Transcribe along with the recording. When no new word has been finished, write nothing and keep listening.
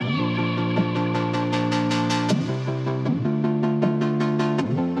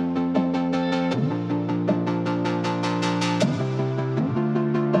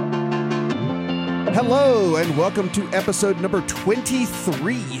Hello, and welcome to episode number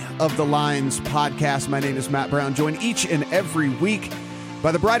 23 of the Lines podcast. My name is Matt Brown, joined each and every week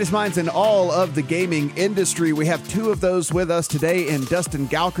by the brightest minds in all of the gaming industry. We have two of those with us today in Dustin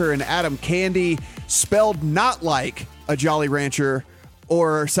Gowker and Adam Candy, spelled not like a Jolly Rancher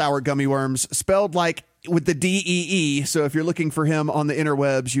or sour gummy worms, spelled like with the D-E-E. So if you're looking for him on the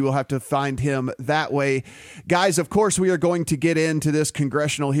interwebs, you will have to find him that way. Guys, of course, we are going to get into this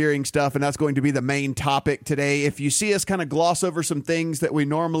congressional hearing stuff, and that's going to be the main topic today. If you see us kind of gloss over some things that we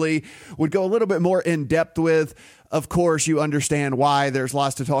normally would go a little bit more in depth with, of course, you understand why. There's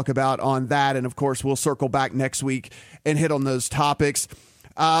lots to talk about on that. And of course, we'll circle back next week and hit on those topics.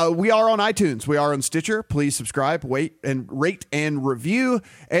 We are on iTunes. We are on Stitcher. Please subscribe, rate and review.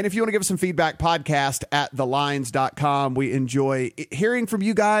 And if you want to give us some feedback, podcast at thelines.com. We enjoy hearing from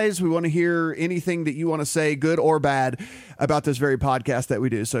you guys. We want to hear anything that you want to say, good or bad, about this very podcast that we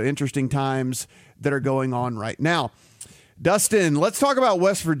do. So interesting times that are going on right now. Dustin, let's talk about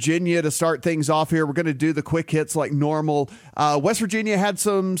West Virginia to start things off here. We're going to do the quick hits like normal. West Virginia had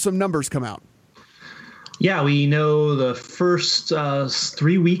some numbers come out. Yeah, we know the first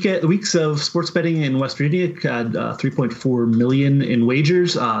 3 weeks of sports betting in West Virginia had 3.4 million in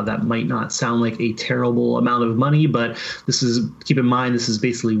wagers. That might not sound like a terrible amount of money, but keep in mind, this is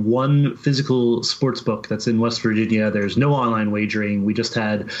basically one physical sports book that's in West Virginia. There's no online wagering. We just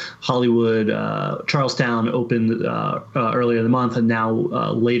had Hollywood, Charlestown open earlier in the month, and now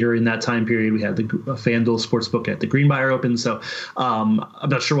later in that time period, we had the FanDuel Sportsbook at the Greenbrier open. So I'm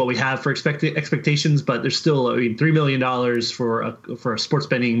not sure what we have for expectations, but there's still, $3 million for a sports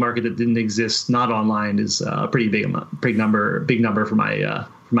betting market that didn't exist, not online, is a pretty big number for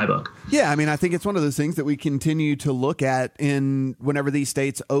my book. Yeah, I mean, I think it's one of those things that we continue to look at in whenever these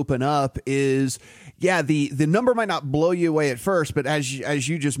states open up is, yeah, the number might not blow you away at first, but as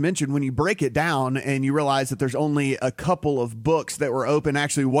you just mentioned, when you break it down and you realize that there's only a couple of books that were open,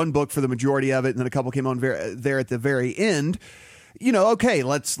 actually one book for the majority of it, and then a couple came on there at the very end. Okay,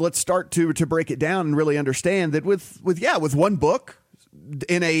 let's start to break it down and really understand that with one book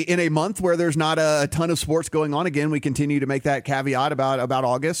in a month where there's not a ton of sports going on. Again, we continue to make that caveat about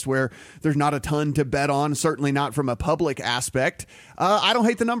August where there's not a ton to bet on, certainly not from a public aspect. I don't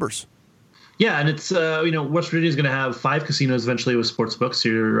hate the numbers. Yeah, and it's, West Virginia is going to have 5 casinos eventually with sports books.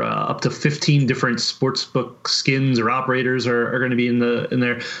 You're up to 15 different sports book skins or operators are going to be in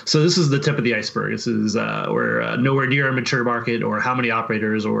there. So this is the tip of the iceberg. This is we're nowhere near a mature market or how many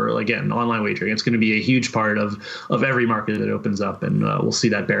operators or, again, online wagering. It's going to be a huge part of every market that opens up, and we'll see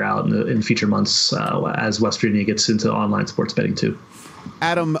that bear out in future months as West Virginia gets into online sports betting too.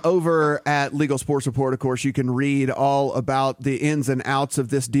 Adam, over at Legal Sports Report, of course, you can read all about the ins and outs of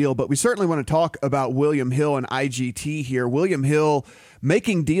this deal, but we certainly want to talk about William Hill and IGT here. William Hill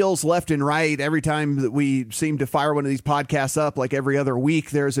making deals left and right. Every time that we seem to fire one of these podcasts up, like every other week,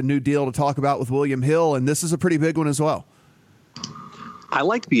 there's a new deal to talk about with William Hill, and this is a pretty big one as well. I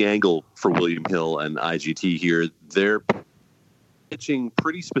like the angle for William Hill and IGT here. They're pitching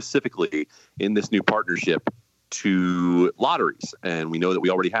pretty specifically in this new partnership to lotteries. And we know that we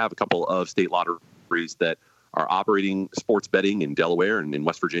already have a couple of state lotteries that are operating sports betting in Delaware and in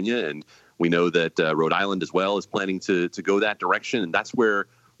West Virginia. And we know that Rhode Island as well is planning to go that direction. And that's where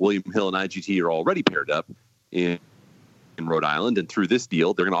William Hill and IGT are already paired up in Rhode Island. And through this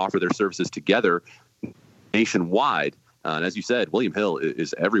deal, they're going to offer their services together nationwide. And as you said, William Hill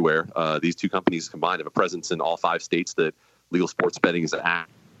is everywhere. These two companies combined have a presence in all 5 states that legal sports betting is active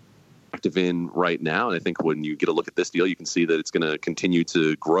in right now. And I think when you get a look at this deal, you can see that it's going to continue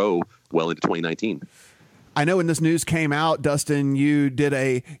to grow well into 2019. I know when this news came out, Dustin, you did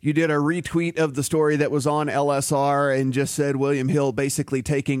a retweet of the story that was on LSR and just said William Hill basically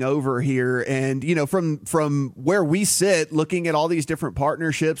taking over here. And, from where we sit, looking at all these different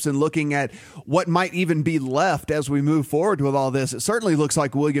partnerships and looking at what might even be left as we move forward with all this, it certainly looks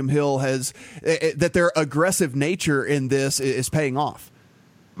like William Hill that their aggressive nature in this is paying off.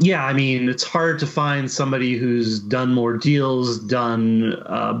 Yeah, I mean, it's hard to find somebody who's done more deals,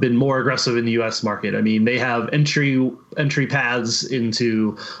 been more aggressive in the U.S. market. I mean, they have entry paths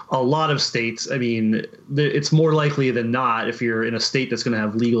into a lot of states. I mean, it's more likely than not, if you're in a state that's going to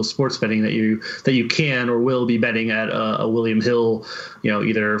have legal sports betting, that you can or will be betting at a William Hill,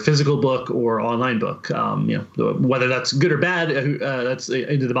 either physical book or online book. Whether that's good or bad, that's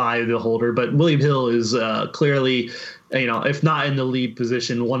into the eye of the beholder. But William Hill is clearly, if not in the lead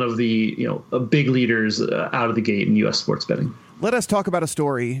position, one of the big leaders out of the gate in U.S. sports betting. Let us talk about a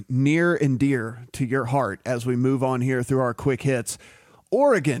story near and dear to your heart as we move on here through our quick hits.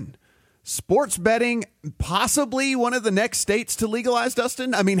 Oregon sports betting possibly one of the next states to legalize,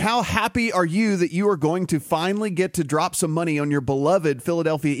 Dustin? I mean, how happy are you that you are going to finally get to drop some money on your beloved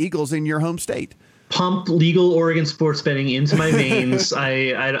Philadelphia Eagles in your home state? Pump legal Oregon sports betting into my veins.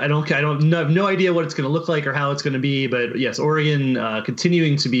 I have no idea what it's going to look like or how it's going to be, but yes, Oregon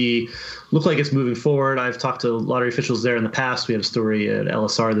continuing to look like it's moving forward. I've talked to lottery officials there in the past. We had a story at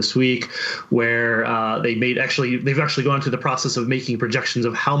LSR this week where they've actually gone through the process of making projections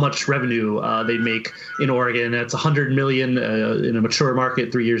of how much revenue they make in Oregon. That's $100 million in a mature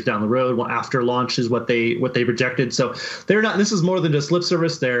market 3 years down the road. After launch is what they projected. So they're not. This is more than just lip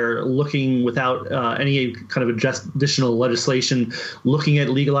service. They're looking without any kind of additional legislation, looking at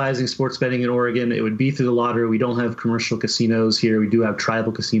legalizing sports betting in Oregon. It would be through the lottery. We don't have commercial casinos here. We do have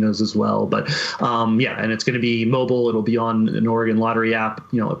tribal casinos as well. But and it's going to be mobile. It'll be on an Oregon lottery app,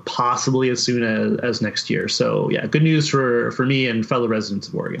 possibly as soon as next year. So yeah, good news for me and fellow residents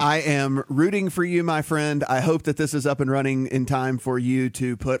of Oregon. I am rooting for you, my friend. I hope that this is up and running in time for you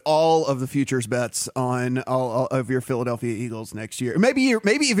to put all of the futures bets on all of your Philadelphia Eagles next year. Maybe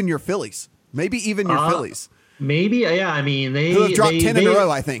even your Phillies. Phillies. Maybe, yeah. I mean, who have dropped 10 in a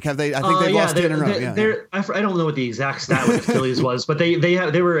row. I think they've lost 10 in a row. I don't know what the exact stat with the Phillies was, but they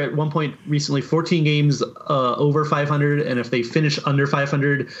were at one point recently 14 games over 500, and if they finish under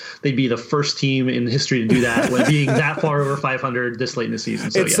 500, they'd be the first team in history to do that, when being that far over 500 this late in the season.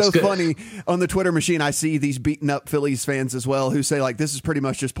 So, it's so funny on the Twitter machine. I see these beaten up Phillies fans as well who say like this is pretty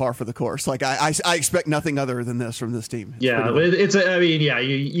much just par for the course. Like I expect nothing other than this from this team. You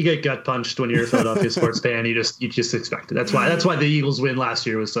get gut punched when you're a Philadelphia sports fan. You just expect it. That's why the Eagles win last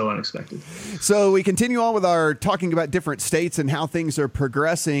year was so unexpected. So we continue on with our talking about different states and how things are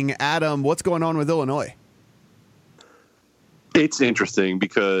progressing. Adam, what's going on with Illinois? It's interesting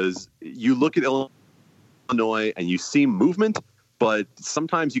because you look at Illinois and you see movement, but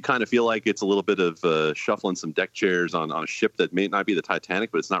sometimes you kind of feel like it's a little bit of shuffling some deck chairs on a ship that may not be the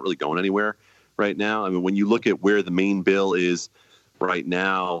Titanic, but it's not really going anywhere right now. I mean, when you look at where the main bill is right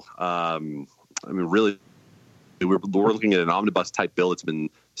now, really, we're looking at an omnibus type bill that's been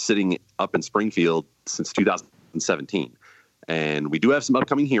sitting up in Springfield since 2017. And we do have some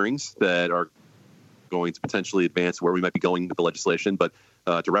upcoming hearings that are going to potentially advance where we might be going with the legislation. But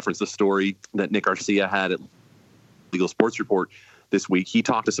to reference the story that Nick Garcia had at Legal Sports Report this week, he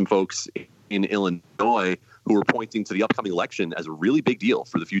talked to some folks in Illinois who were pointing to the upcoming election as a really big deal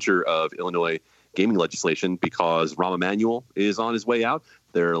for the future of Illinois gaming legislation because Rahm Emanuel is on his way out.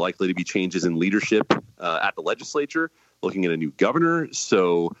 There are likely to be changes in leadership at the legislature, looking at a new governor.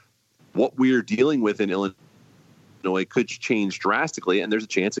 So what we're dealing with in Illinois could change drastically, and there's a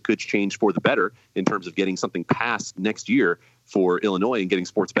chance it could change for the better in terms of getting something passed next year for Illinois and getting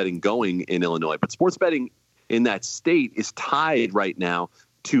sports betting going in Illinois. But sports betting in that state is tied right now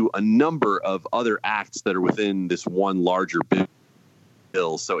to a number of other acts that are within this one larger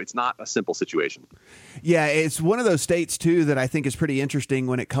bill. So it's not a simple situation. Yeah, it's one of those states, too, that I think is pretty interesting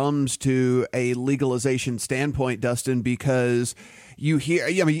when it comes to a legalization standpoint, Dustin, because you hear,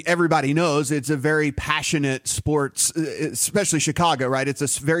 everybody knows it's a very passionate sports, especially Chicago, right? It's a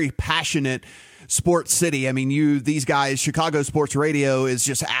very passionate sports city. I mean, these guys, Chicago Sports Radio is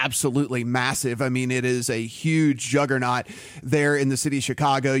just absolutely massive. I mean, it is a huge juggernaut there in the city of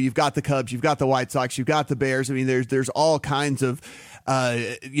Chicago. You've got the Cubs, you've got the White Sox, you've got the Bears. I mean, there's all kinds of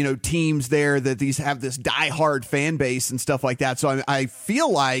teams there that these have this diehard fan base and stuff like that. So I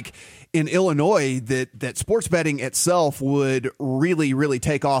feel like in Illinois that sports betting itself would really, really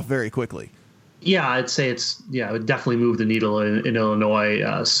take off very quickly. Yeah, I'd say it would definitely move the needle in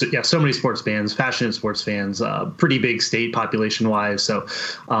Illinois. So many sports fans, passionate sports fans, pretty big state population wise. So,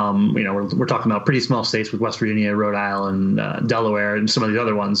 we're talking about pretty small states with West Virginia, Rhode Island, Delaware, and some of the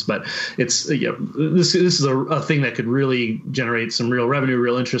other ones. But it's this is a thing that could really generate some real revenue,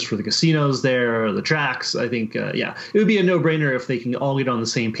 real interest for the casinos there, or the tracks. I think, it would be a no brainer if they can all get on the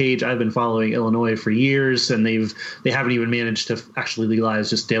same page. I've been following Illinois for years, and they haven't even managed to actually legalize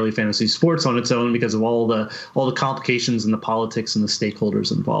just daily fantasy sports on its own because of all the complications and the politics and the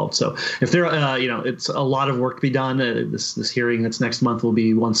stakeholders involved. So if there, it's a lot of work to be done. This hearing that's next month will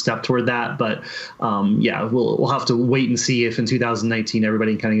be one step toward that. But we'll have to wait and see if in 2019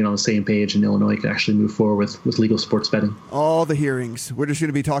 everybody can kind of get on the same page and Illinois can actually move forward with legal sports betting. All the hearings. We're just going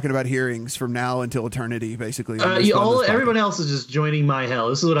to be talking about hearings from now until eternity, basically. Everyone else is just joining my hell.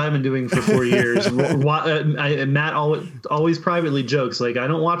 This is what I've been doing for 4 years. Matt always privately jokes like, I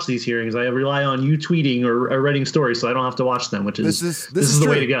don't watch these hearings. I rely rely on you tweeting or writing stories so I don't have to watch them, which is this is the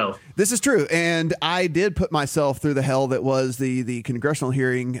way to go. This is true. And I did put myself through the hell that was the congressional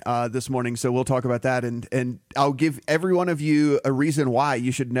hearing this morning. So we'll talk about that. And I'll give every one of you a reason why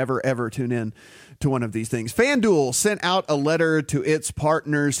you should never, ever tune in to one of these things. FanDuel sent out a letter to its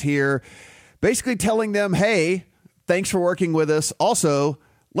partners here, basically telling them, hey, thanks for working with us. Also,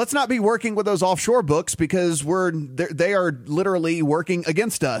 let's not be working with those offshore books because they are literally working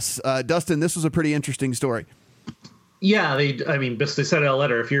against us. Dustin, this was a pretty interesting story. Yeah, they said in a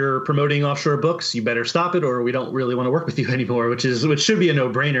letter, if you're promoting offshore books, you better stop it, or we don't really want to work with you anymore, which should be a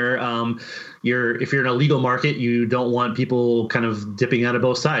no-brainer. If you're in a legal market, you don't want people kind of dipping out of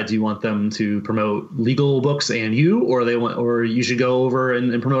both sides. You want them to promote legal books and or you should go over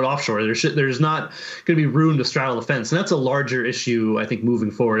and promote offshore. There's not going to be room to straddle the fence, and that's a larger issue, I think, moving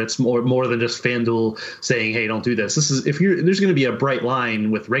forward. It's more than just FanDuel saying, "Hey, don't do this." There's going to be a bright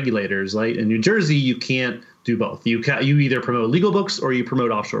line with regulators. Like in New Jersey, you can't do both. You either promote legal books or you promote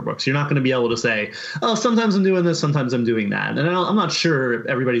offshore books. You're not going to be able to say, "Oh, sometimes I'm doing this, sometimes I'm doing that." And I'm not sure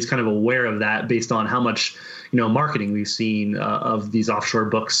everybody's kind of aware of that based on how much marketing we've seen of these offshore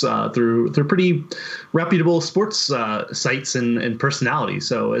books through pretty reputable sports sites and personalities.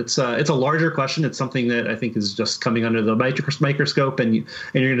 So it's a larger question. It's something that I think is just coming under the microscope, and you're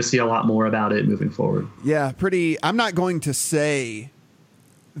going to see a lot more about it moving forward. Yeah, I'm not going to say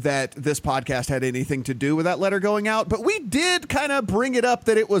that this podcast had anything to do with that letter going out, but we did kind of bring it up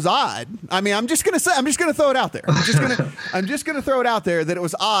that it was odd. I mean, I'm just going to throw it out there. I'm just going to throw it out there that it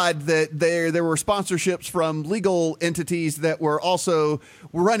was odd that there were sponsorships from legal entities that were also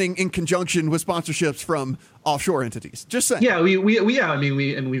running in conjunction with sponsorships from offshore entities. Just saying. Yeah, we've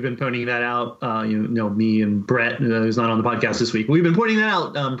been pointing that out. Me and Brett, who's not on the podcast this week, we've been pointing that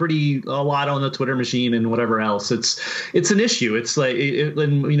out a lot on the Twitter machine and whatever else. It's an issue. It's like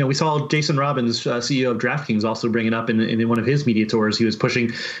we saw Jason Robbins, CEO of DraftKings, also bring it up in one of his media tours. He was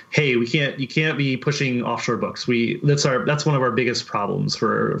pushing, "Hey, you can't be pushing offshore books. That's one of our biggest problems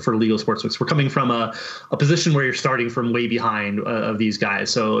for legal sports books. We're coming from a position where you're starting from way behind of these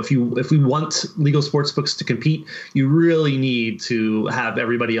guys. So if we want legal sports books to compete, you really need to have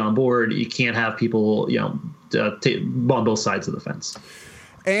everybody on board. You can't have people, on both sides of the fence."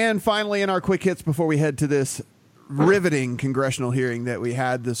 And finally, in our quick hits before we head to this riveting congressional hearing that we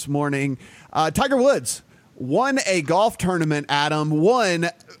had this morning, Tiger Woods won a golf tournament, Adam.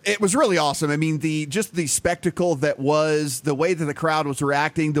 It was really awesome. I mean, the spectacle that was, the way that the crowd was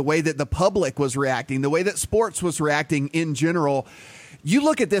reacting, the way that the public was reacting, the way that sports was reacting in general. You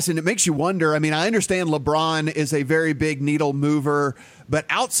look at this and it makes you wonder. I mean, I understand LeBron is a very big needle mover, but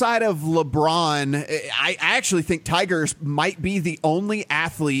outside of LeBron, I actually think Tiger might be the only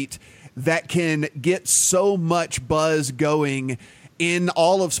athlete that can get so much buzz going in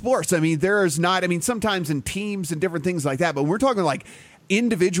all of sports. I mean, sometimes in teams and different things like that, but we're talking like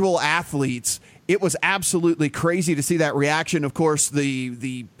individual athletes. It was absolutely crazy to see that reaction. Of course,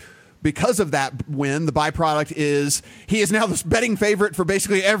 because of that win, the byproduct is he is now the betting favorite for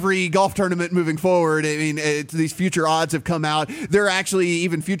basically every golf tournament moving forward. I mean, these future odds have come out. There are actually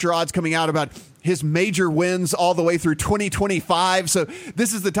even future odds coming out about his major wins all the way through 2025. So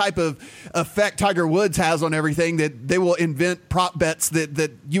this is the type of effect Tiger Woods has on everything, that they will invent prop bets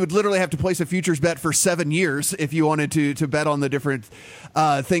that you would literally have to place a futures bet for 7 years if you wanted to bet on the different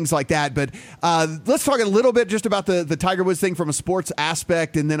things like that. But let's talk a little bit just about the Tiger Woods thing from a sports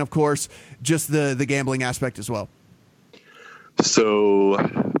aspect, and then, of course, just the gambling aspect as well. So,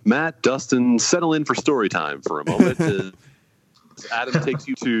 Matt, Dustin, settle in for story time for a moment. Adam takes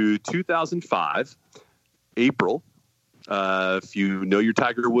you to 2005, April. If you know your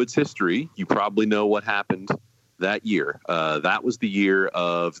Tiger Woods history, you probably know what happened that year. That was the year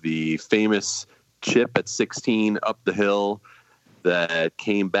of the famous chip at 16 up the hill that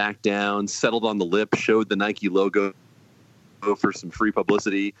came back down, settled on the lip, showed the Nike logo for some free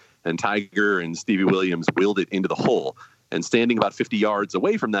publicity, and Tiger and Stevie Williams wheeled it into the hole. And standing about 50 yards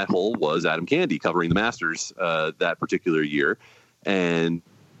away from that hole was Adam Candy covering the Masters that particular year. And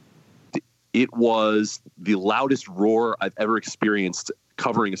it was the loudest roar I've ever experienced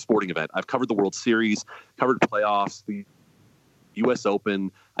covering a sporting event. I've covered the World Series, covered playoffs, the U.S.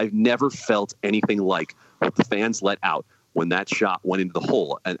 Open. I've never felt anything like what the fans let out when that shot went into the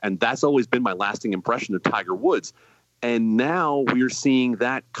hole. And that's always been my lasting impression of Tiger Woods. And now we're seeing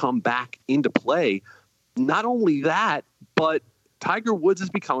that come back into play. Not only that, but Tiger Woods has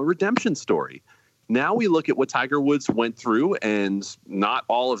become a redemption story. Now we look at what Tiger Woods went through, and not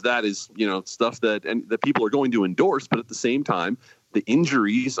all of that is, stuff that people are going to endorse. But at the same time, The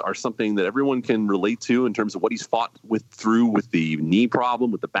injuries are something that everyone can relate to in terms of what he's fought through with the knee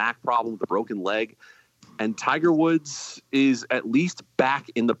problem, with the back problem, with the broken leg. And Tiger Woods is at least back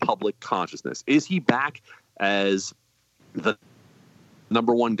in the public consciousness. Is he back as the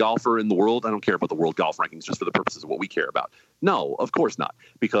number one golfer in the world? I don't care about the world golf rankings just for the purposes of what we care about. No, of course not,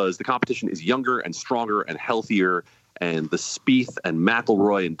 because the competition is younger and stronger and healthier, and the Spieth and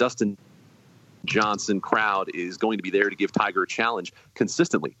McIlroy and Dustin Johnson crowd is going to be there to give Tiger a challenge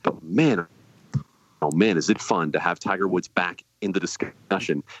consistently. But man, oh man, is it fun to have Tiger Woods back in the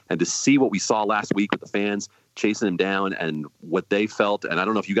discussion and to see what we saw last week with the fans chasing him down and what they felt. And I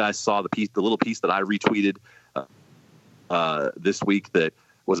don't know if you guys saw the little piece that I retweeted this week that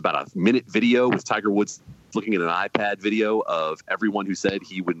was about a minute video with Tiger Woods looking at an iPad video of everyone who said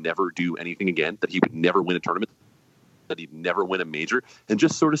he would never do anything again, that he would never win a tournament, that he'd never win a major, and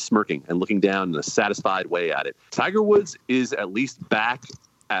just sort of smirking and looking down in a satisfied way at it. Tiger Woods is at least back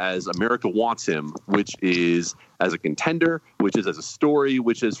as America wants him, which is as a contender, which is as a story,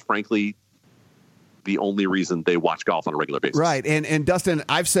 which is frankly the only reason they watch golf on a regular basis. Right. And Dustin,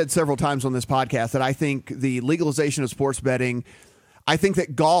 I've said several times on this podcast that I think the legalization of sports betting, I think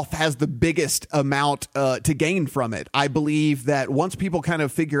that golf has the biggest amount to gain from it. I believe that once people kind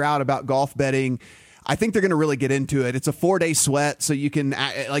of figure out about golf betting, I think they're going to really get into it. It's a 4-day sweat, so you can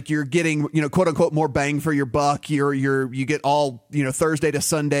you're getting, quote unquote, more bang for your buck. You get all, Thursday to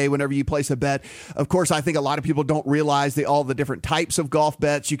Sunday whenever you place a bet. Of course, I think a lot of people don't realize all the different types of golf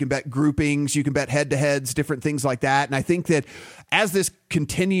bets. You can bet groupings, you can bet head to heads, different things like that. And I think that as this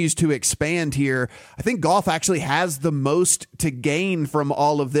continues to expand here, I think golf actually has the most to gain from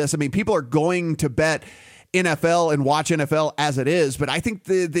all of this. I mean, people are going to bet NFL and watch NFL as it is, but I think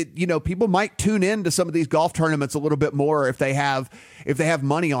that people might tune in to some of these golf tournaments a little bit more if they have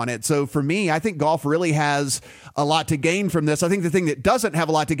money on it. So for me, I think golf really has a lot to gain from this. I think the thing that doesn't have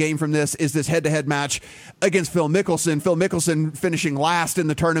a lot to gain from this is this head-to-head match against Phil Mickelson. Phil Mickelson finishing last in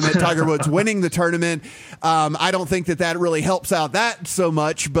the tournament, Tiger Woods winning the tournament. I don't think that really helps out that so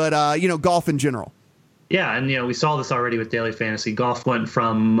much, but golf in general. Yeah, and we saw this already with daily fantasy. Golf went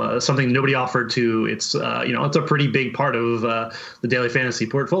from something nobody offered to it's it's a pretty big part of the daily fantasy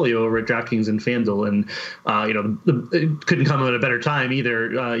portfolio over at DraftKings and FanDuel, and it couldn't come at a better time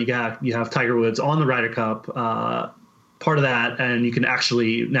either. You have Tiger Woods on the Ryder Cup. Part of that, and you can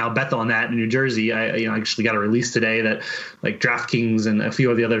actually now bet on that in New Jersey. I actually got a release today that like DraftKings and a few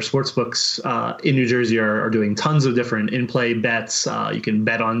of the other sports books in New Jersey are doing tons of different in-play bets. You can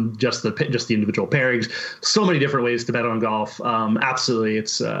bet on just the individual pairings. So many different ways to bet on golf. Absolutely,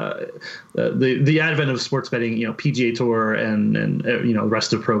 it's the advent of sports betting. PGA Tour and the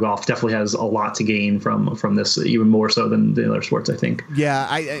rest of pro golf definitely has a lot to gain from this, even more so than the other sports, I think. Yeah,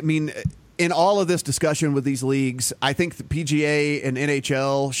 I mean, in all of this discussion with these leagues, I think the PGA and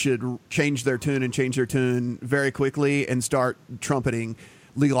NHL should change their tune very quickly and start trumpeting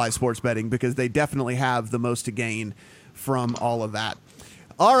legalized sports betting, because they definitely have the most to gain from all of that.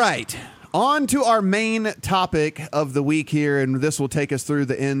 All right, on to our main topic of the week here, and this will take us through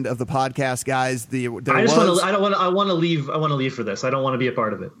the end of the podcast, guys. I want to leave for this. I don't want to be a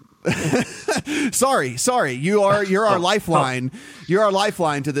part of it. Sorry. You're our lifeline. You're our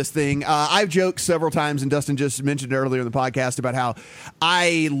lifeline to this thing. I've joked several times, and Dustin just mentioned earlier in the podcast about how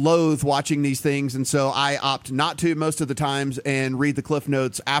I loathe watching these things, and so I opt not to most of the times and read the cliff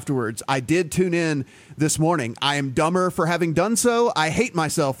notes afterwards. I did tune in this morning. I am dumber for having done so. I hate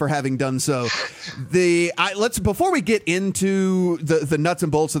myself for having done so. Before we get into the nuts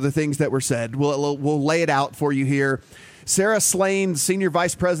and bolts of the things that were said, we'll lay it out for you here. Sarah Slane, Senior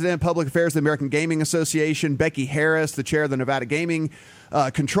Vice President, Public Affairs of the American Gaming Association. Becky Harris, the Chair of the Nevada Gaming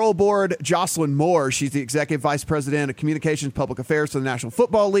Control Board. Jocelyn Moore, she's the Executive Vice President of Communications, Public Affairs for the National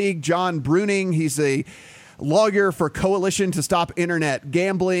Football League. John Bruning, he's a lawyer for Coalition to Stop Internet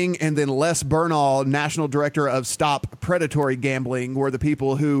Gambling. And then Les Bernal, National Director of Stop Predatory Gambling, were the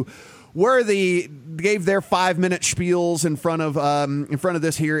people who gave their 5-minute spiels in front of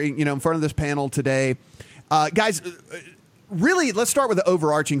this hearing, in front of this panel today. Guys, really, let's start with the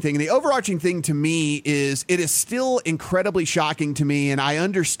overarching thing. And the overarching thing to me is it is still incredibly shocking to me, and I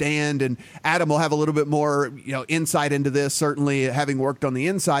understand, and Adam will have a little bit more insight into this, certainly having worked on the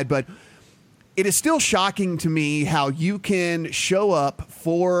inside, but it is still shocking to me how you can show up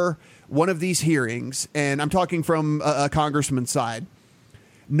for one of these hearings, and I'm talking from a congressman's side,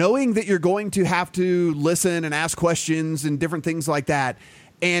 knowing that you're going to have to listen and ask questions and different things like that,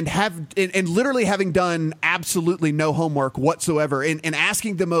 and literally having done absolutely no homework whatsoever, and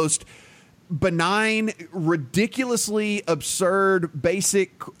asking the most benign, ridiculously absurd,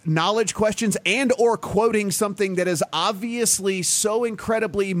 basic knowledge questions and or quoting something that is obviously so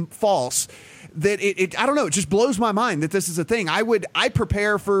incredibly false that it I don't know, it just blows my mind that this is a thing. I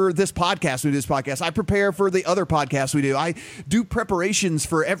prepare for this podcast. We do this podcast. I prepare for the other podcasts we do. I do preparations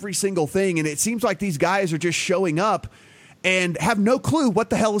for every single thing. And it seems like these guys are just showing up and have no clue what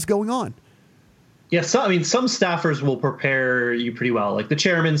the hell is going on. Yeah, some staffers will prepare you pretty well. Like the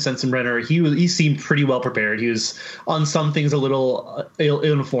chairman, Sensenbrenner, he seemed pretty well prepared. He was on some things a little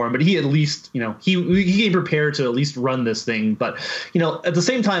ill-informed, but he at least, he came prepared to at least run this thing. But, at the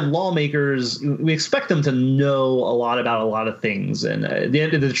same time, lawmakers, we expect them to know a lot about a lot of things. And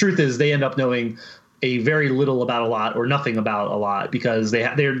the truth is they end up knowing a very little about a lot or nothing about a lot because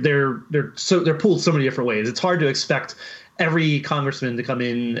they're pulled so many different ways. It's hard to expect every congressman to come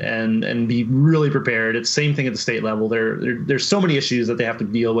in and be really prepared. It's the same thing at the state level. There's so many issues that they have to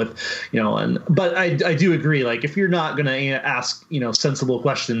deal with, but I do agree. Like if you're not going to ask, sensible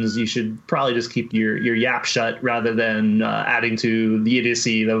questions, you should probably just keep your yap shut rather than adding to the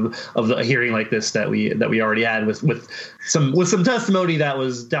idiocy of the hearing like this that we already had with some testimony that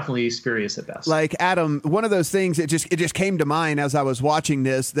was definitely spurious at best. Like Adam, one of those things, it just came to mind as I was watching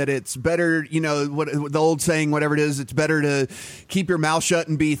this, that it's better, what the old saying, whatever it is, it's better to keep your mouth shut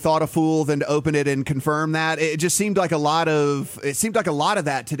and be thought a fool than to open it and confirm that. It just seemed like a lot of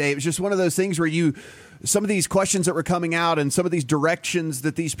that today. It was just one of those things where some of these questions that were coming out and some of these directions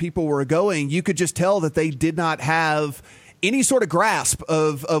that these people were going, you could just tell that they did not have any sort of grasp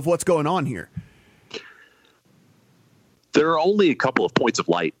of what's going on here. There are only a couple of points of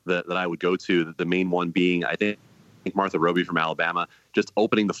light that I would go to. The main one being, I think Martha Roby from Alabama just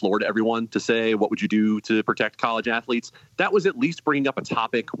opening the floor to everyone to say, what would you do to protect college athletes? That was at least bringing up a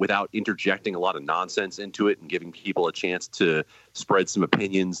topic without interjecting a lot of nonsense into it and giving people a chance to spread some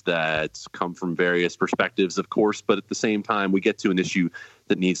opinions that come from various perspectives, of course. But at the same time, we get to an issue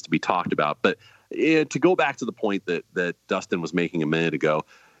that needs to be talked about. But to go back to the point that Dustin was making a minute ago,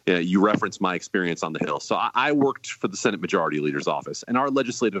 you referenced my experience on the Hill. So I worked for the Senate Majority Leader's office, and our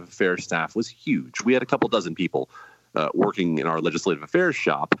legislative affairs staff was huge. We had a couple dozen people working in our legislative affairs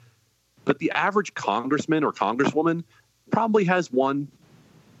shop, but the average congressman or congresswoman probably has one,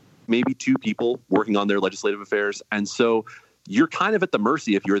 maybe two people working on their legislative affairs. And so you're kind of at the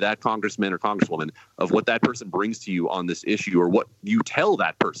mercy, if you're that congressman or congresswoman, of what that person brings to you on this issue or what you tell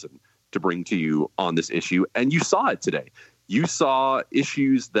that person to bring to you on this issue. And you saw it today. You saw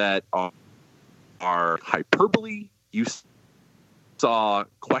issues that are hyperbole. You saw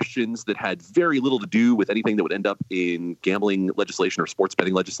questions that had very little to do with anything that would end up in gambling legislation or sports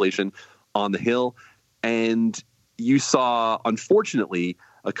betting legislation on the Hill. And you saw, unfortunately,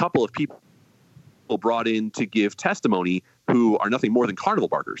 a couple of people brought in to give testimony who are nothing more than carnival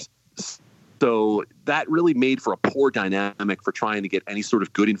barkers. So that really made for a poor dynamic for trying to get any sort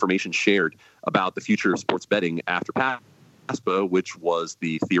of good information shared about the future of sports betting after PASPA, which was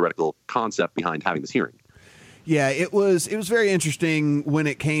the theoretical concept behind having this hearing. Yeah, it was very interesting when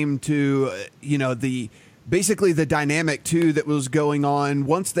it came to, basically the dynamic too that was going on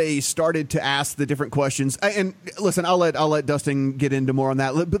once they started to ask the different questions. And listen, I'll let Dustin get into more on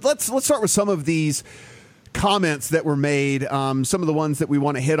that. But let's start with some of these comments that were made, some of the ones that we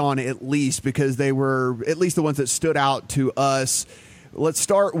want to hit on at least, because they were at least the ones that stood out to us. Let's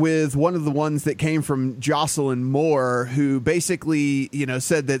start with one of the ones that came from Jocelyn Moore, who basically,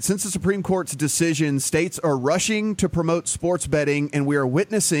 said that since the Supreme Court's decision, states are rushing to promote sports betting, and we are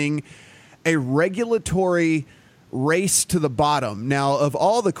witnessing a regulatory race to the bottom. Now, of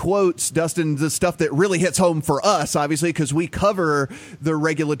all the quotes, Dustin, the stuff that really hits home for us, obviously, because we cover the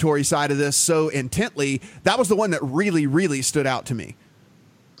regulatory side of this so intently, that was the one that really, really stood out to me.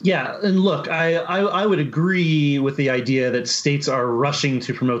 Yeah, and look, I would agree with the idea that states are rushing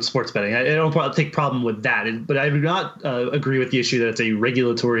to promote sports betting. I don't take problem with that, but I do not agree with the issue that it's a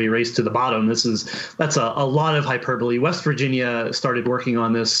regulatory race to the bottom. That's a lot of hyperbole. West Virginia started working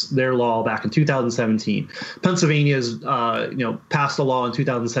on their law back in 2017. Pennsylvania's passed a law in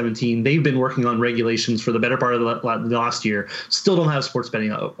 2017. They've been working on regulations for the better part of the last year. Still don't have sports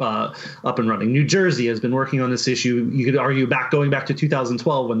betting up and running. New Jersey has been working on this issue. You could argue going back to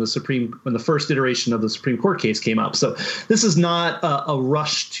 2012. When the first iteration of the Supreme Court case came up. So this is not a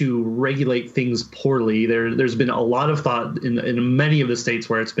rush to regulate things poorly. There's been a lot of thought in many of the states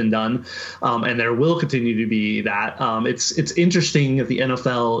where it's been done, and there will continue to be that. It's interesting that the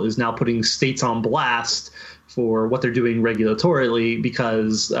NFL is now putting states on blast for what they're doing regulatorily,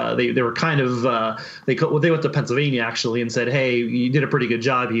 because they were kind of they went to Pennsylvania actually and said, hey, you did a pretty good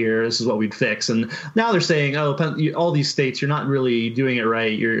job here. This is what we'd fix. And now they're saying, oh, all these states, you're not really doing it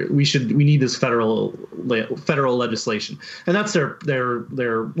right. We need this federal legislation, and that's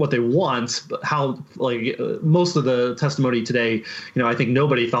their what they want. But how, like, most of the testimony today, I think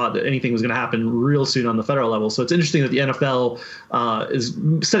nobody thought that anything was going to happen real soon on the federal level. So it's interesting that the NFL is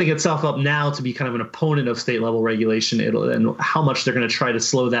setting itself up now to be kind of an opponent of state level regulation, and how much they're going to try to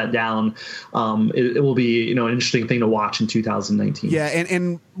slow that down. It will be, an interesting thing to watch in 2019. Yeah.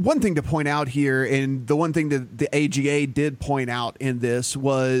 And one thing to point out here, and the one thing that the AGA did point out in this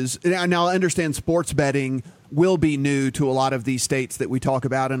was, now I understand sports betting will be new to a lot of these states that we talk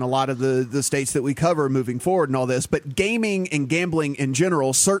about and a lot of the states that we cover moving forward and all this, but gaming and gambling in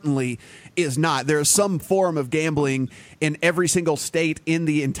general certainly is not. There is some form of gambling in every single state in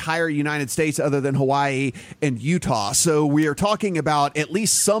the entire United States other than Hawaii and Utah. So we are talking about at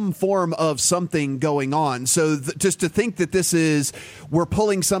least some form of something going on. So just to think that we're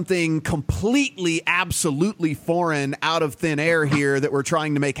pulling something completely, absolutely foreign out of thin air here that we're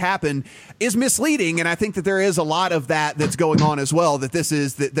trying to make happen is misleading. And I think that there is a lot of that's going on as well,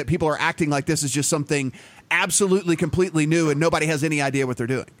 that people are acting like this is just something absolutely completely new and nobody has any idea what they're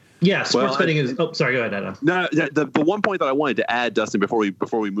doing. Yeah, sports betting is. Oh, sorry. Go ahead, Adam. No, the one point that I wanted to add, Dustin, before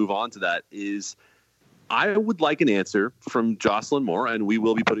we move on to that is, I would like an answer from Jocelyn Moore, and we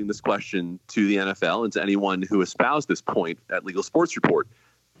will be putting this question to the NFL and to anyone who espoused this point at Legal Sports Report.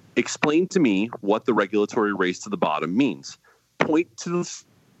 Explain to me what the regulatory race to the bottom means. Point to the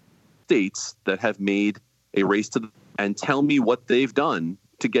states that have made a race to and tell me what they've done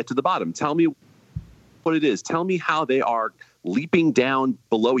to get to the bottom. Tell me what it is. Tell me how they are leaping down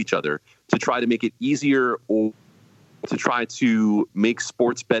below each other to try to make it easier, or to try to make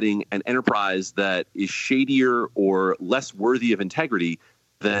sports betting an enterprise that is shadier or less worthy of integrity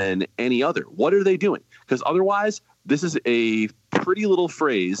than any other. What are they doing? Because otherwise, this is a pretty little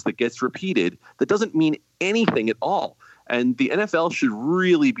phrase that gets repeated that doesn't mean anything at all. And the NFL should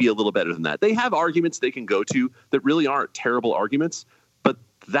really be a little better than that. They have arguments they can go to that really aren't terrible arguments, but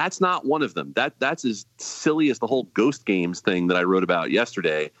that's not one of them. That's as silly as the whole Ghost Games thing that I wrote about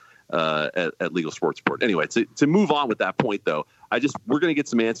yesterday at Legal Sports Report. Anyway, to move on with that point, though, we're going to get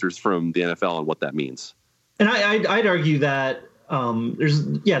some answers from the NFL on what that means. And I'd argue that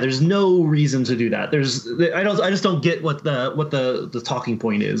there's no reason to do that. I just don't get what the talking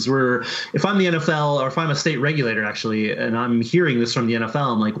point is. If I'm the NFL, or if I'm a state regulator actually, and I'm hearing this from the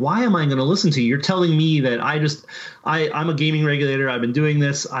NFL, I'm like, why am I going to listen to you? You're telling me that I'm a gaming regulator. I've been doing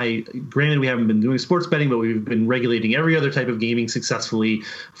this. Granted, we haven't been doing sports betting, but we've been regulating every other type of gaming successfully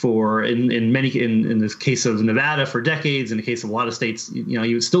in this case of Nevada for decades. In the case of a lot of states,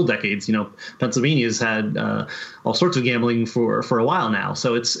 even still decades. Pennsylvania's had all sorts of gambling for a while now.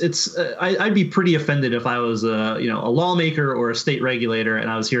 So I'd be pretty offended if I was a lawmaker or a state regulator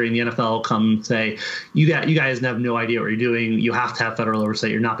and I was hearing the NFL come say, you guys have no idea what you're doing. You have to have federal oversight.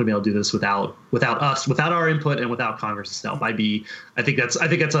 You're not going to be able to do this without us, without our input, and without Congress itself. I think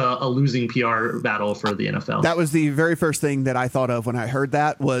that's a losing PR battle for the NFL. That was the very first thing that I thought of when I heard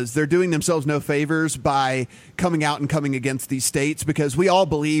that, was they're doing themselves no favors by coming out and coming against these states, because we all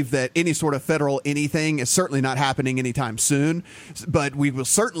believe that any sort of federal anything is certainly not happening anytime soon, but we will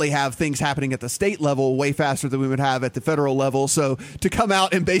certainly have things happening at the state level way faster than we would have at the federal level. So to come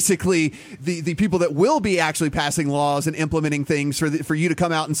out and basically the people that will be actually passing laws and implementing things for you to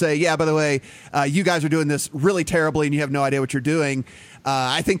come out and say, yeah, by the way, you guys are doing this really terribly and you have no idea what you're doing.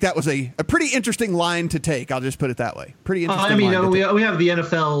 I think that was a pretty interesting line to take. I'll just put it that way. Pretty interesting. We have the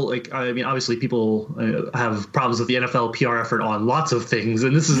NFL. Obviously people have problems with the NFL PR effort on lots of things,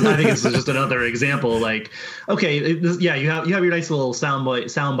 and I think this is just another example. Like, okay, you have your nice little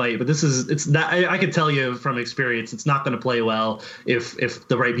soundbite, but it's not. I can tell you from experience, it's not going to play well if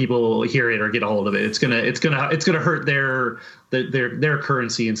the right people hear it or get a hold of it. It's gonna hurt their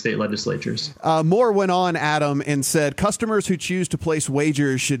currency in state legislatures. Moore went on, Adam, and said customers who choose to place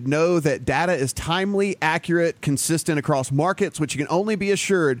wagers should know that data is timely, accurate, consistent across markets, which you can only be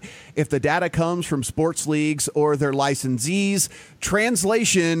assured if the data comes from sports leagues or their licensees.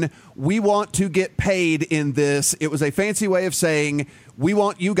 Translation, we want to get paid in this. It was a fancy way of saying we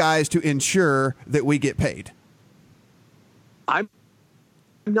want you guys to ensure that we get paid. I'm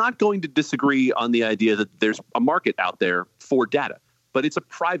not going to disagree on the idea that there's a market out there for data, but it's a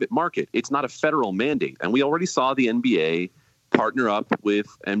private market. It's not a federal mandate. And we already saw the NBA partner up with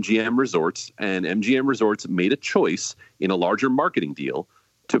MGM Resorts, and MGM Resorts made a choice in a larger marketing deal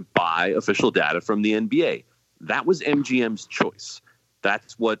to buy official data from the NBA. That was MGM's choice.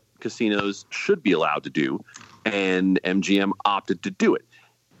 That's what casinos should be allowed to do, and MGM opted to do it.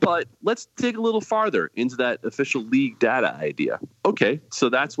 But let's dig a little farther into that official league data idea. Okay, so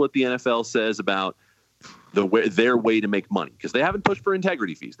that's what the NFL says about their way to make money, because they haven't pushed for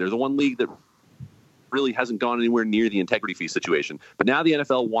integrity fees. They're the one league that really hasn't gone anywhere near the integrity fee situation. But now the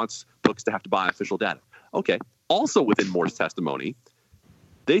NFL wants books to have to buy official data. Okay, also within Moore's testimony,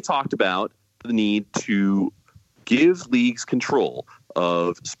 they talked about the need to give leagues control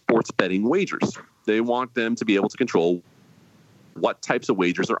of sports betting wagers. They want them to be able to control what types of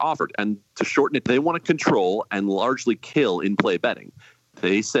wagers are offered. And to shorten it, they want to control and largely kill in-play betting.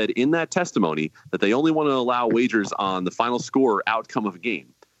 They said in that testimony that they only want to allow wagers on the final score or outcome of a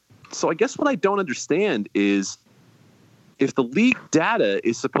game. So I guess what I don't understand is, if the league data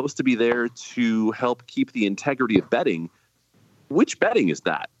is supposed to be there to help keep the integrity of betting, which betting is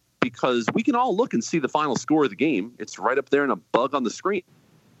that? Because we can all look and see the final score of the game. It's right up there in a bug on the screen.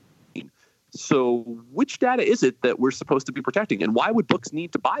 So which data is it that we're supposed to be protecting? And why would books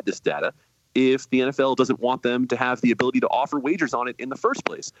need to buy this data if the NFL doesn't want them to have the ability to offer wagers on it in the first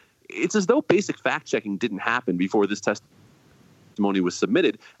place? It's as though basic fact-checking didn't happen before this testimony was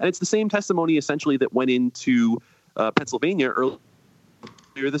submitted. And it's the same testimony essentially that went into Pennsylvania earlier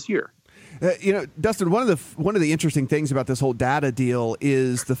this year. Dustin, one of the interesting things about this whole data deal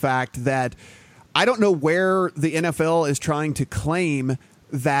is the fact that I don't know where the NFL is trying to claim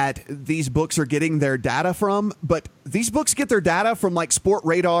that these books are getting their data from, but these books get their data from like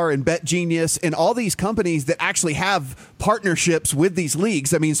Sportradar and BetGenius and all these companies that actually have partnerships with these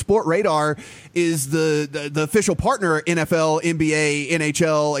leagues. I mean, Sportradar is the official partner of NFL, NBA,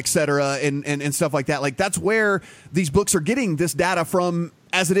 NHL, et cetera, and stuff like that. Like, that's where these books are getting this data from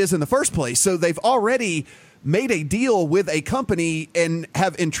as it is in the first place. So they've already made a deal with a company and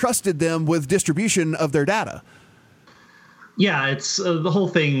have entrusted them with distribution of their data. Yeah, it's the whole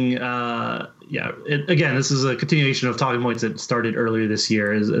thing. Again, this is a continuation of talking points that started earlier this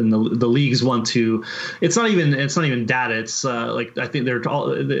year. And the leagues want to. It's not even data. It's like, I think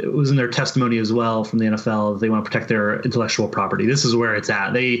it was in their testimony as well from the NFL. They want to protect their intellectual property. This is where it's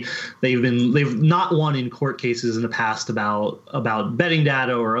at. They've not won in court cases in the past about betting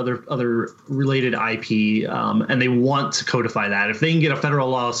data or other related IP, and they want to codify that. If they can get a federal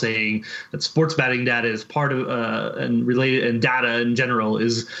law saying that sports betting data is part of and related, and data in general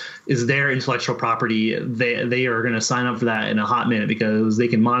is their intellectual property, they are going to sign up for that in a hot minute, because they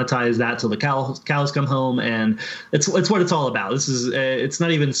can monetize that till the cows come home, and it's what it's all about. This is it's not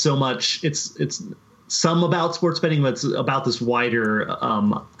even so much it's some about sports betting, but it's about this wider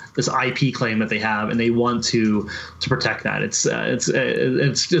this IP claim that they have, and they want to protect that. It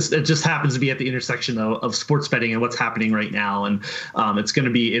just happens to be at the intersection of sports betting and what's happening right now, and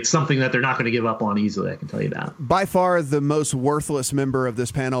it's something that they're not going to give up on easily. I can tell you that. By far, the most worthless member of this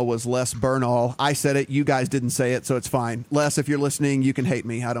panel was Les Bernal. I said it, you guys didn't say it, so it's fine. Les, if you're listening, you can hate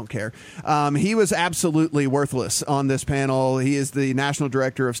me. I don't care. He was absolutely worthless on this panel. He is the national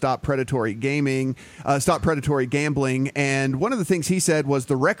director of Stop Predatory Gambling, and one of the things he said was,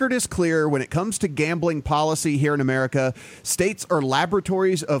 the record is clear when it comes to gambling policy here in America. States are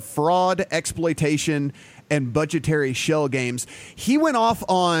laboratories of fraud, exploitation, and budgetary shell games. He went off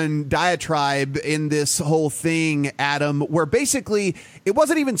on diatribe in this whole thing, Adam, where basically it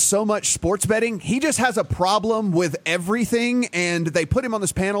wasn't even so much sports betting. He just has a problem with everything, and they put him on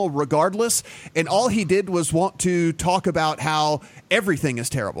this panel regardless, and all he did was want to talk about how everything is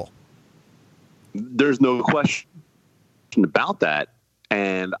terrible. There's no question about that.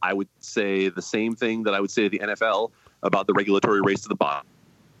 And I would say the same thing that I would say to the NFL about the regulatory race to the bottom,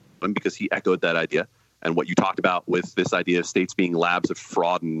 because he echoed that idea. And what you talked about with this idea of states being labs of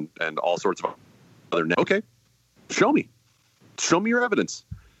fraud and all sorts of other. Okay, show me your evidence.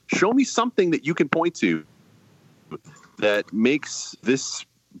 Show me something that you can point to that makes this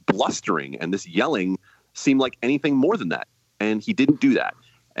blustering and this yelling seem like anything more than that. And he didn't do that.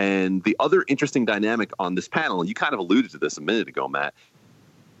 And the other interesting dynamic on this panel, and you kind of alluded to this a minute ago, Matt,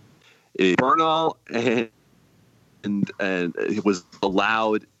 is Bernal and it was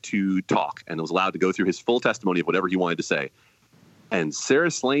allowed to talk and was allowed to go through his full testimony of whatever he wanted to say. And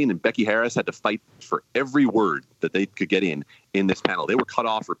Sarah Slane and Becky Harris had to fight for every word that they could get in this panel. They were cut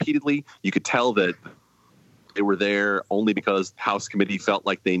off repeatedly. You could tell that they were there only because House Committee felt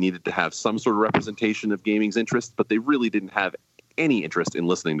like they needed to have some sort of representation of gaming's interests, but they really didn't have any interest in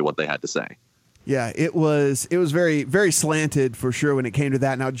listening to what they had to say. Yeah, it was very, very slanted for sure when it came to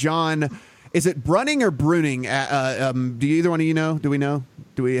that. Now, John, Is it Brunning or Bruning? Do either one of you know? Do we know?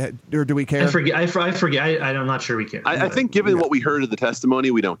 Do we care? I forget. I'm not sure we care. I think given what we heard of the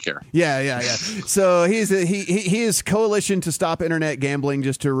testimony, we don't care. Yeah. So he is Coalition to Stop Internet Gambling.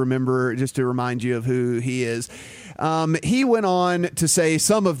 Just to remind you of who he is. He went on to say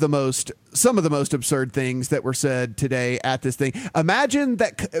some of the most absurd things that were said today at this thing. Imagine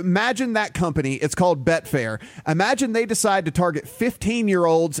that company. It's called Betfair. Imagine they decide to target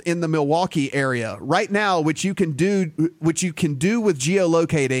 15-year-olds in the Milwaukee area right now, which you can do with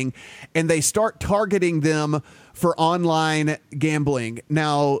geolocating, and they start targeting them for online gambling.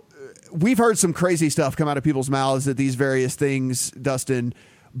 Now, we've heard some crazy stuff come out of people's mouths at these various things, Dustin.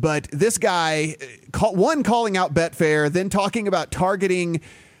 But this guy, calling out Betfair, then talking about targeting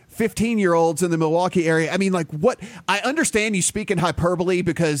 15-year-olds in the Milwaukee area. I mean, like, what? I understand you speak in hyperbole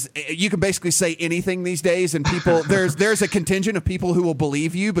because you can basically say anything these days, and people there's a contingent of people who will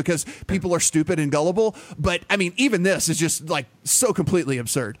believe you because people are stupid and gullible. But I mean, even this is just like so completely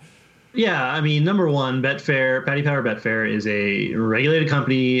absurd. Yeah, I mean, number one, Betfair, Paddy Power Betfair is a regulated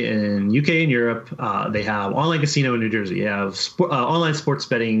company in UK and Europe. They have online casino in New Jersey. They have online sports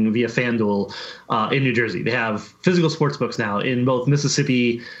betting via FanDuel in New Jersey. They have physical sports books now in both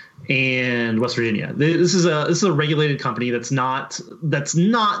Mississippi and West Virginia. This is a regulated company that's not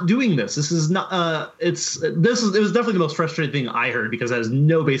doing this. This is not. It was definitely the most frustrating thing I heard because it has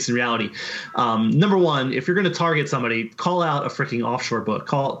no base in reality. Number one, if you're going to target somebody, call out a freaking offshore book.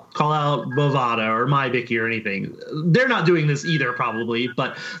 Call out Bovada or MyBookie or anything. They're not doing this either, probably,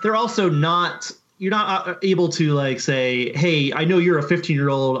 but they're also not. You're not able to like say, hey, I know you're a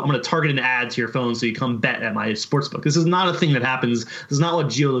 15-year-old. I'm going to target an ad to your phone so you come bet at my sportsbook. This is not a thing that happens. This is not what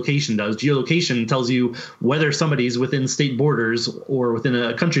geolocation does. Geolocation tells you whether somebody's within state borders or within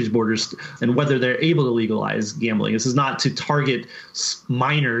a country's borders and whether they're able to legalize gambling. This is not to target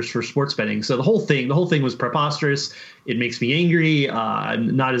minors for sports betting. So the whole thing was preposterous. It makes me angry.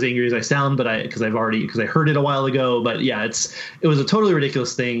 I'm not as angry as I sound, but because I heard it a while ago. But yeah, it was a totally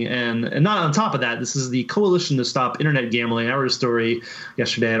ridiculous thing. And not on top of that, this is the Coalition to Stop Internet Gambling. I wrote a story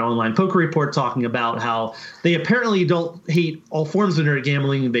yesterday at Online Poker Report talking about how they apparently don't hate all forms of internet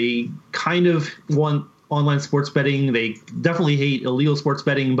gambling. They kind of want online sports betting. They definitely hate illegal sports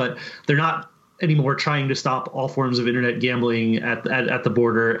betting, but they're not anymore trying to stop all forms of internet gambling at the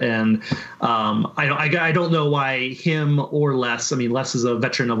border. And I don't know why him or Les. I mean, Les is a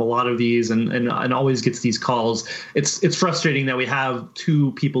veteran of a lot of these and always gets these calls. It's frustrating that we have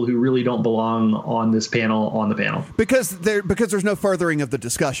two people who really don't belong on the panel because there's no furthering of the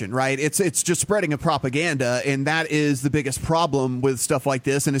discussion, right? It's just spreading of propaganda, and that is the biggest problem with stuff like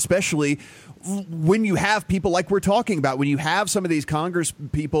this, and especially when you have people like we're talking about, when you have some of these Congress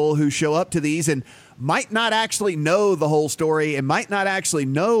people who show up to these and might not actually know the whole story and might not actually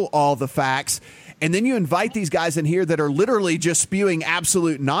know all the facts, and then you invite these guys in here that are literally just spewing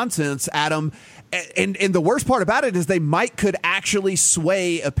absolute nonsense at them, and the worst part about it is they could actually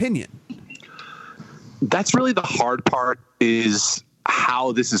sway opinion. That's really the hard part, is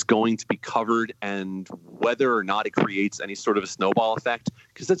how this is going to be covered and whether or not it creates any sort of a snowball effect,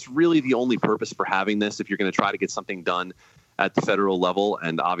 because that's really the only purpose for having this if you're going to try to get something done at the federal level.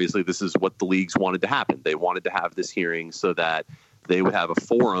 And obviously this is what the leagues wanted to happen. They wanted to have this hearing so that they would have a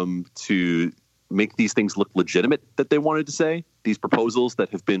forum to make these things look legitimate that they wanted to say, these proposals that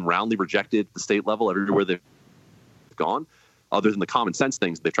have been roundly rejected at the state level everywhere they've gone, other than the common sense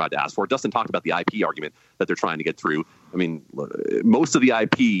things they've tried to ask for. Dustin talked about the IP argument that they're trying to get through. I mean, most of the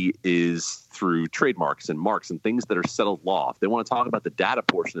IP is through trademarks and marks and things that are settled law. If they want to talk about the data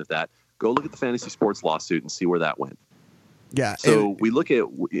portion of that, go look at the fantasy sports lawsuit and see where that went. Yeah. So we look at.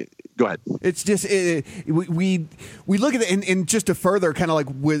 Go ahead. It's just we look at it, and just to further kind of like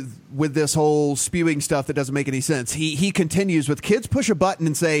with this whole spewing stuff that doesn't make any sense. He continues with kids push a button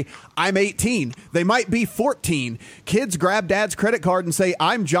and say, "I'm 18." They might be 14. Kids grab dad's credit card and say,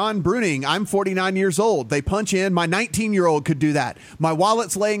 "I'm John Bruning. I'm 49 years old." They punch in, "My 19-year-old could do that. My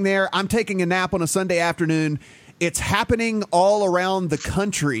wallet's laying there. I'm taking a nap on a Sunday afternoon." It's happening all around the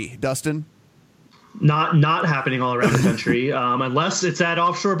country, Dustin. Not happening all around the country, unless it's at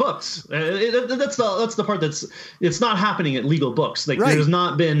offshore books. That's the part it's not happening at legal books. Like right. There's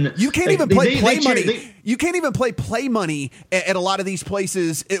not been. You can't even play money. You can't even play money at a lot of these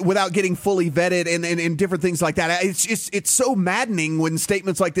places without getting fully vetted and different things like that. It's so maddening when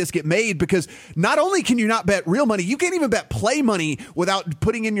statements like this get made, because not only can you not bet real money, you can't even bet play money without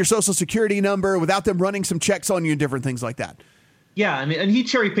putting in your social security number, without them running some checks on you and different things like that. Yeah, and he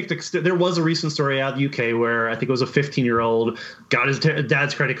cherry picked. There was a recent story out of the UK where I think it was a 15-year-old got his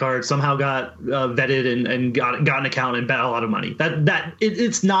dad's credit card, somehow got vetted and got an account and bet a lot of money.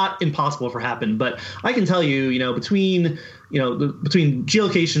 It's not impossible for happen, but I can tell you, between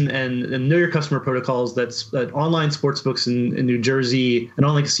geolocation and know your customer protocols that online sportsbooks in New Jersey and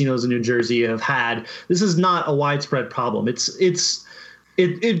online casinos in New Jersey have had, this is not a widespread problem.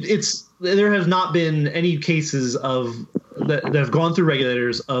 There have not been any cases that have gone through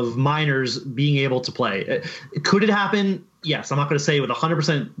regulators of minors being able to play. Could it happen? Yes. I'm not going to say with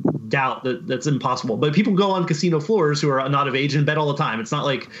 100% doubt that's impossible, but people go on casino floors who are not of age and bet all the time. It's not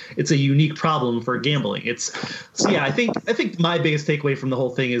like it's a unique problem for gambling. I think my biggest takeaway from the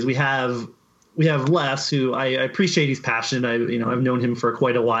whole thing is we have Les, who I appreciate. He's passionate. I've known him for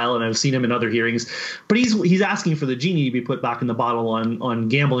quite a while, and I've seen him in other hearings. But he's asking for the genie to be put back in the bottle on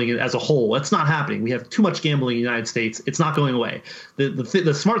gambling as a whole. That's not happening. We have too much gambling in the United States. It's not going away.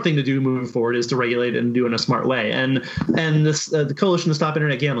 The smart thing to do moving forward is to regulate it and do it in a smart way. And the Coalition to Stop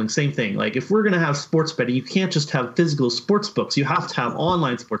Internet Gambling, same thing. Like, if we're going to have sports betting, you can't just have physical sports books. You have to have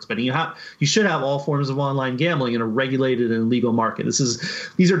online sports betting. You should have all forms of online gambling in a regulated and legal market.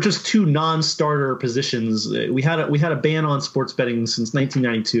 These are just two non-starter positions. We had a ban on sports betting since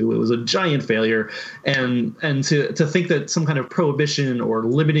 1992. It was a giant failure, and to think that some kind of prohibition or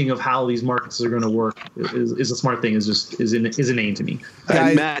limiting of how these markets are going to work is a smart thing is inane to me.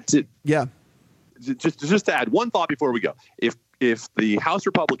 And Matt, yeah. Just to add one thought before we go, if the House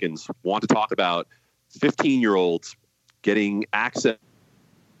Republicans want to talk about 15-year-olds getting access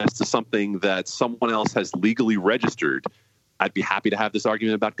to something that someone else has legally registered, I'd be happy to have this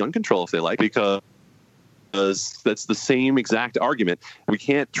argument about gun control if they like, because that's the same exact argument. We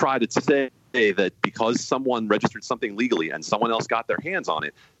can't try to say that because someone registered something legally and someone else got their hands on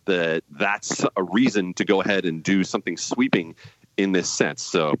it, that's a reason to go ahead and do something sweeping in this sense.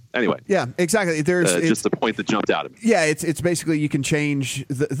 So anyway, yeah, exactly. There's just the point that jumped out at me. Yeah, it's basically you can change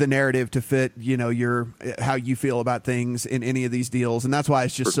the narrative to fit your how you feel about things in any of these deals, and that's why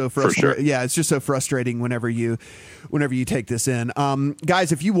it's just so frustrating. Sure. Yeah, it's just so frustrating whenever you take this in.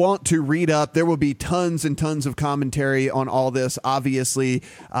 Guys, if you want to read up, there will be tons and tons of commentary on all this. Obviously,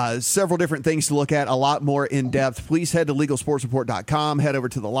 several different things to look at, a lot more in depth. Please head to LegalSportsReport.com, head over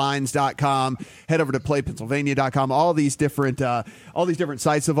to TheLines.com, head over to PlayPennsylvania.com. All these different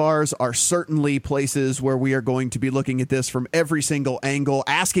sites of ours are certainly places where we are going to be looking at this from every single angle,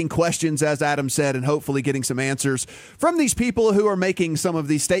 asking questions, as Adam said, and hopefully getting some answers from these people who are making some of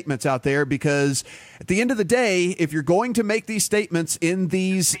these statements out there. Because at the end of the day, if you're going to make these statements in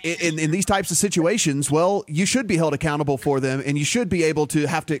these types of situations, well, you should be held accountable for them, and you should be able to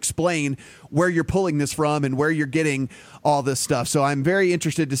have to explain where you're pulling this from and where you're getting all this stuff. So I'm very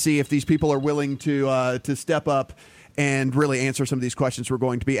interested to see if these people are willing to step up and really answer some of these questions we're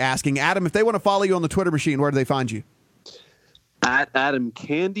going to be asking. Adam, if they want to follow you on the Twitter machine, where do they find you? At Adam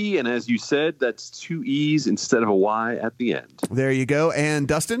Candy, and as you said, that's 2 E's instead of a Y at the end. There you go. And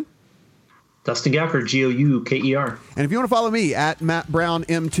Dustin? Dustin Gouker, Gouker. And if you want to follow me, at Matt Brown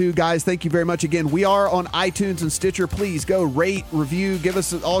M2. Guys, thank you very much again. We are on iTunes and Stitcher. Please go rate, review, give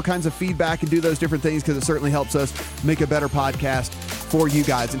us all kinds of feedback, and do those different things, because it certainly helps us make a better podcast for you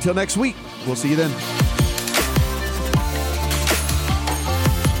guys. Until next week, we'll see you then.